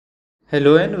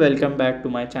Hello and welcome back to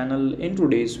my channel. In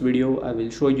today's video I will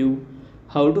show you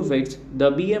how to fix the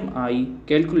BMI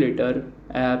calculator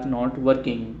app not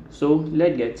working. So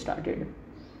let's get started.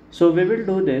 So we will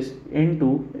do this in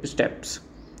two steps.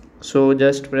 So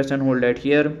just press and hold it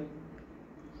here.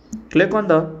 Click on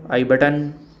the I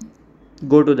button.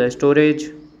 Go to the storage.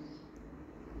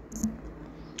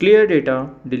 Clear data,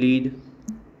 delete,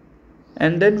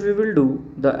 and then we will do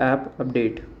the app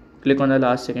update. Click on the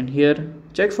last second here,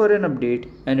 check for an update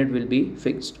and it will be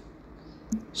fixed.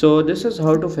 So this is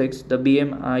how to fix the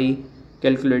BMI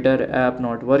calculator app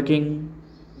not working.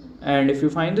 And if you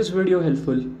find this video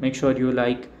helpful, make sure you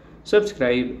like,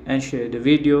 subscribe and share the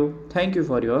video. Thank you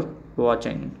for your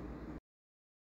watching.